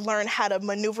to learn how to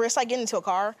maneuver. It's like getting into a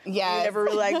car. Yeah. You've never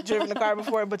really like driven a car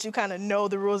before, but you kind of know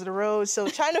the rules of the road. So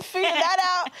trying to figure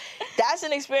that out, that's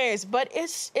an experience, but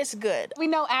it's good. We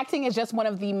know acting is just one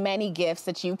of the many gifts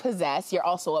that you possess. You're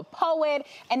also a poet,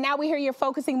 and now we hear you're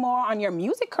focusing more on your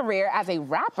music career as a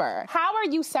rapper. How are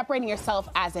you separating yourself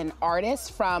as an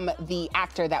artist from the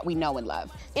actor that we know and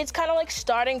love? It's kind of like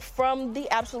starting from the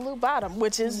absolute bottom,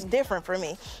 which is different for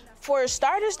me. For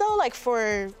starters, though, like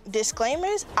for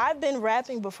disclaimers, I've been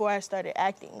rapping before I started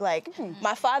acting. Like,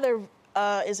 my father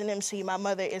is an MC, my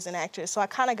mother is an actress. So I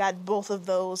kind of got both of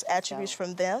those attributes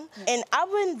from them. And I've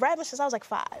been rapping since I was like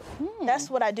 5. That's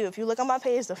what I do. If you look on my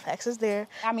page, the facts is there.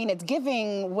 I mean, it's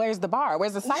giving, where's the bar?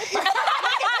 Where's the cypher?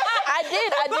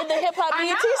 I did the hip hop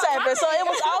BET cypher. So it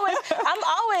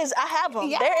was I have them.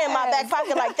 Yes. They're in my back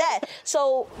pocket like that.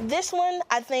 So this one,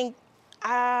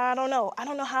 I don't know. I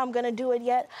don't know how I'm going to do it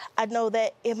yet. I know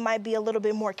that it might be a little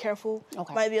bit more careful,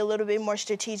 might be a little bit more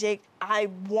strategic. I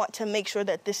want to make sure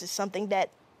that this is something that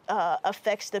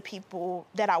affects the people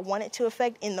that I want it to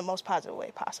affect in the most positive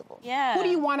way possible. Yeah. Who do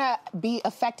you want to be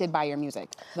affected by your music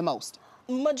the most?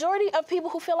 Majority of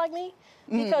people who feel like me.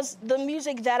 Because the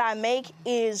music that I make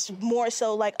is more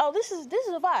so like, oh, this is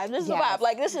a vibe. This is a vibe.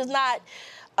 Like, this is not...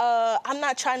 I'm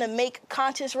not trying to make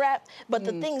conscious rap, but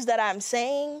the things that I'm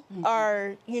saying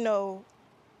are,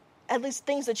 at least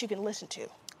things that you can listen to.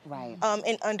 Right.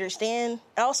 And understand.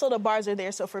 Also, the bars are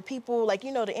there. So for people, like,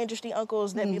 the industry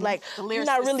uncles that be like, you're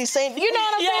not really saying, you know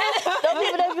what I'm saying? Those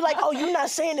people that be like, oh, you're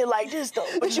not saying it like this, though.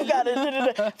 But you got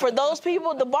to, For those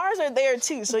people, the bars are there,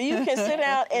 too. So you can sit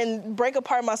down and break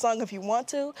apart my song if you want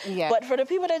to. Yeah. But for the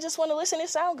people that just want to listen, it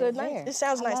sounds good. Nice. It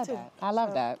sounds nice, too. I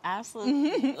love that.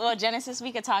 Absolutely. Well, Genesis,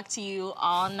 we could talk to you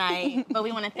all night, but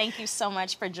we want to thank you so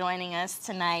much for joining us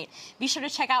tonight. Be sure to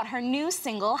check out her new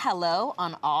single, Hello,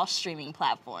 on all streaming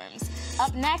platforms.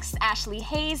 Up next, Ashlee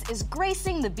Haze is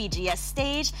gracing the BGS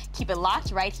stage. Keep it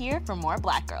locked right here for more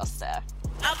Black Girl stuff.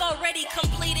 I've already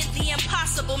completed the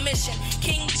impossible mission.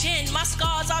 King Jin, my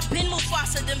scars are been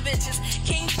Mufasa, them bitches.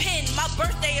 King Pin, my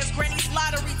birthday is Granny's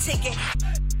lottery ticket.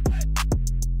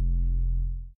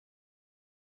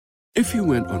 If you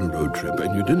went on a road trip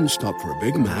and you didn't stop for a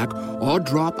Big Mac or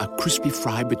drop a crispy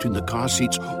fry between the car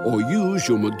seats or use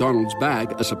your McDonald's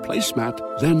bag as a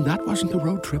placemat, then that wasn't a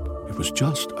road trip. It was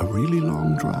just a really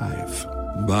long drive.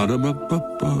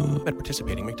 Ba-da-ba-ba-ba. At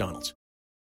participating McDonald's.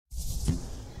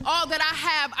 All that I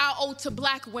have, I owe to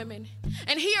Black women.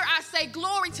 And here I say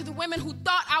glory to the women who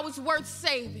thought I was worth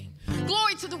saving.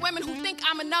 Glory to the women who think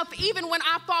I'm enough even when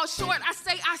I fall short. I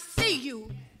say I see you.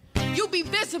 You be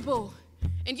visible.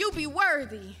 And you be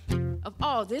worthy of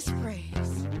all this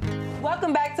praise.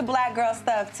 Welcome back to Black Girl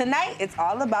Stuff. Tonight, it's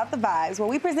all about the vibes, where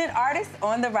we present artists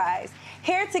on the rise.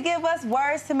 Here to give us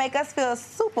words to make us feel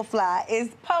super fly is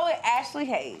poet Ashlee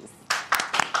Haze.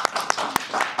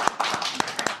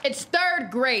 It's 3rd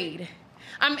grade.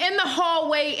 I'm in the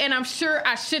hallway, and I'm sure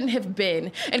I shouldn't have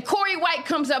been. And Corey White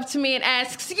comes up to me and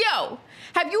asks, yo,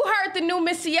 have you heard the new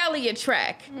Missy Elliott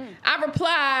track? I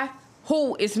reply,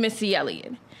 who is Missy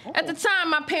Elliott? At the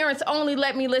time, my parents only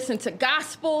let me listen to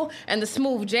gospel and the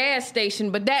smooth jazz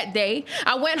station, but that day,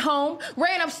 I went home,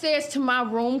 ran upstairs to my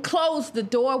room, closed the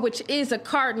door, which is a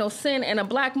cardinal sin in a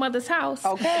Black mother's house,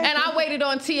 and I waited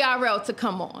on TRL to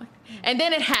come on. And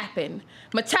then it happened.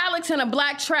 Metallics in a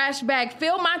black trash bag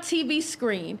fill my TV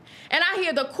screen, and I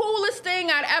hear the coolest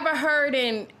thing I'd ever heard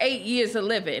in 8 years of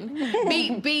living.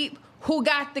 Beep, beep. Who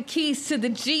got the keys to the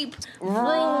Jeep?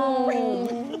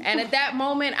 Vroom. And at that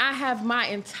moment, I have my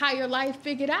entire life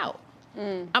figured out.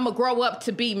 I'm gonna grow up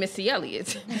to be Missy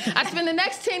Elliott. I spend the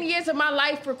next 10 years of my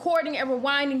life recording and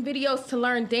rewinding videos to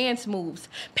learn dance moves,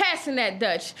 passing that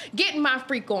Dutch, getting my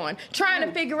freak on, trying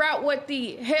to figure out what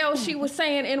the hell she was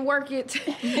saying in Work It.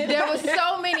 There were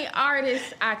so many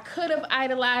artists I could have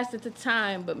idolized at the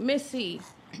time, but Missy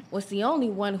was the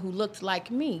only one who looked like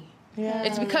me. Yeah.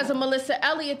 It's because of Melissa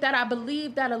Elliott that I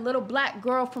believed that a little Black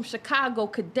girl from Chicago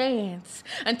could dance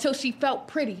until she felt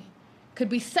pretty, could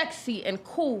be sexy and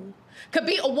cool, could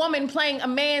be a woman playing a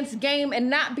man's game and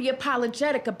not be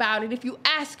apologetic about it. If you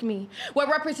ask me what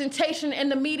representation in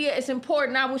the media is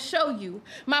important, I will show you.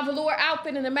 My velour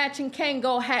outfit and the matching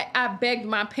Kango hat I begged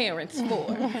my parents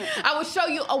for. I will show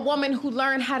you a woman who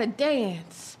learned how to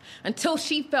dance until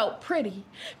she felt pretty.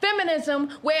 Feminism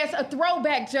wears a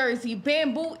throwback jersey,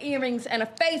 bamboo earrings, and a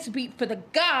face beat for the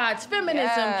gods.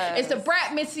 Feminism is the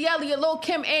brat Missy Elliott, Lil'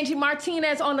 Kim, Angie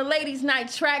Martinez on the ladies'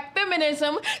 night track.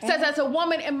 Feminism says, as a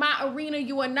woman in my arena,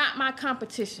 you are not my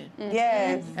competition.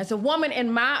 Yes. As a woman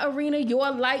in my arena, your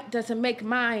light doesn't make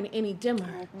mine any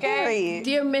dimmer. Okay.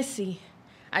 Dear Missy,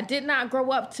 I did not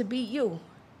grow up to be you,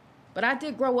 but I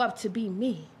did grow up to be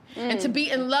me. And to be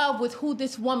in love with who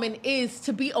this woman is,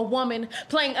 to be a woman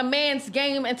playing a man's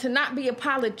game and to not be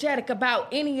apologetic about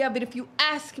any of it. If you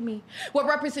ask me what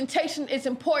representation is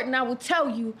important, I will tell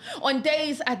you. On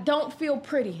days I don't feel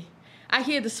pretty, I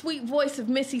hear the sweet voice of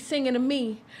Missy singing to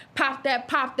me, pop that,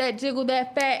 jiggle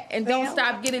that fat, and don't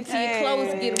stop, get it till your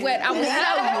clothes get wet.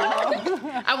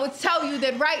 I will tell you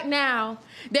that right now,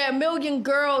 there are a million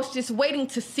girls just waiting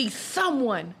to see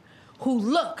someone who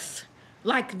looks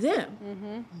like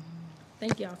them.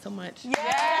 Thank y'all so much. Yeah.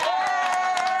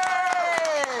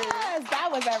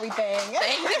 That was everything.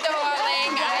 Thank you,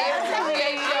 darling. I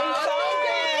appreciate you.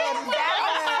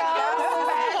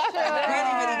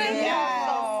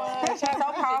 So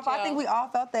powerful. I think we all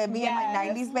felt that being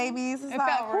like 90s babies. It's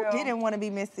like, who didn't want to be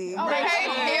Missy?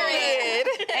 Period.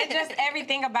 And just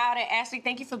everything about it. Ashlee,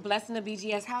 thank you for blessing the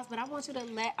BGS house, but I want you to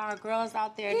let our girls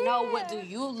out there know, what do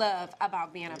you love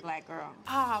about being a Black girl?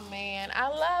 Oh, man. I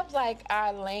love, like,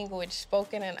 our language,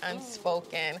 spoken and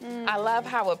unspoken. I love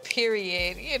how a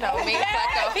period, you know, means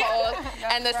like a whole,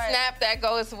 and the snap that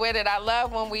goes with it. I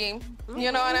love when we,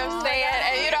 you know what I'm saying?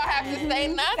 And you don't have to say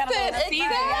nothing.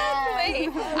 Exactly.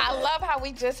 I love how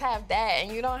we just have that,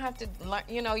 and you don't have to learn,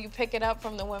 you know, you pick it up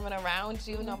from the women around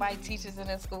you. Nobody teaches it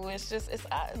in school. It's us.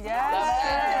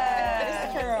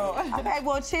 Yes. It's true. Okay,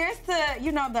 well, cheers to,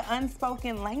 you know, the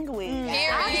unspoken language.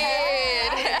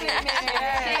 Period.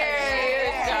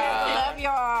 Cheers, y'all. Love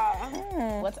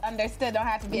y'all. What's understood don't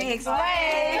have to be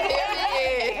explained.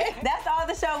 That's all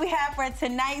the show we have for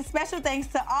tonight. Special thanks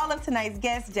to all of tonight's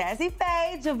guests, Jazze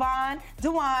Faye, Jevon,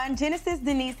 Dewand, Genesis,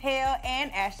 Denise, Hale,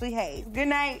 and Ashlee Haze. Good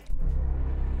night.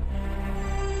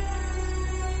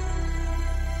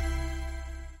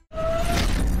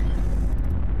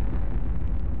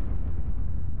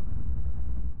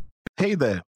 Hey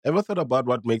there, ever thought about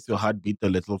what makes your heart beat a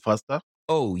little faster?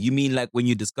 Oh, you mean like when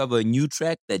you discover a new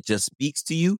track that just speaks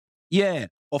to you? Yeah,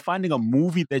 or finding a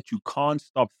movie that you can't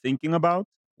stop thinking about?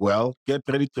 Well, get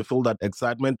ready to feel that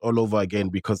excitement all over again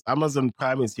because Amazon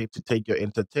Prime is here to take your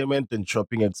entertainment and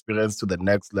shopping experience to the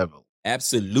next level.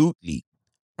 Absolutely.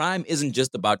 Prime isn't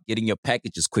just about getting your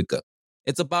packages quicker.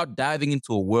 It's about diving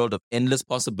into a world of endless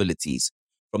possibilities,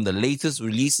 from the latest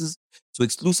releases to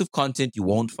exclusive content you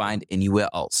won't find anywhere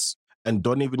else. And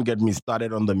don't even get me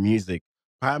started on the music.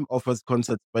 Prime offers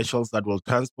concert specials that will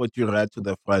transport you right to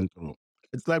the front row.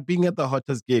 It's like being at the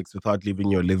hottest gigs without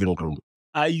leaving your living room.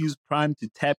 I use Prime to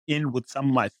tap in with some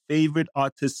of my favorite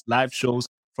artists' live shows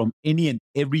from any and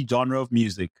every genre of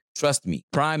music. Trust me,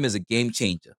 Prime is a game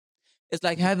changer. It's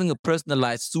like having a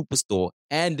personalized superstore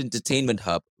and entertainment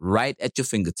hub right at your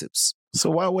fingertips. So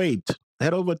why wait?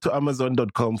 Head over to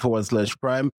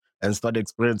amazon.com/Prime and start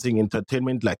experiencing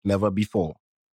entertainment like never before.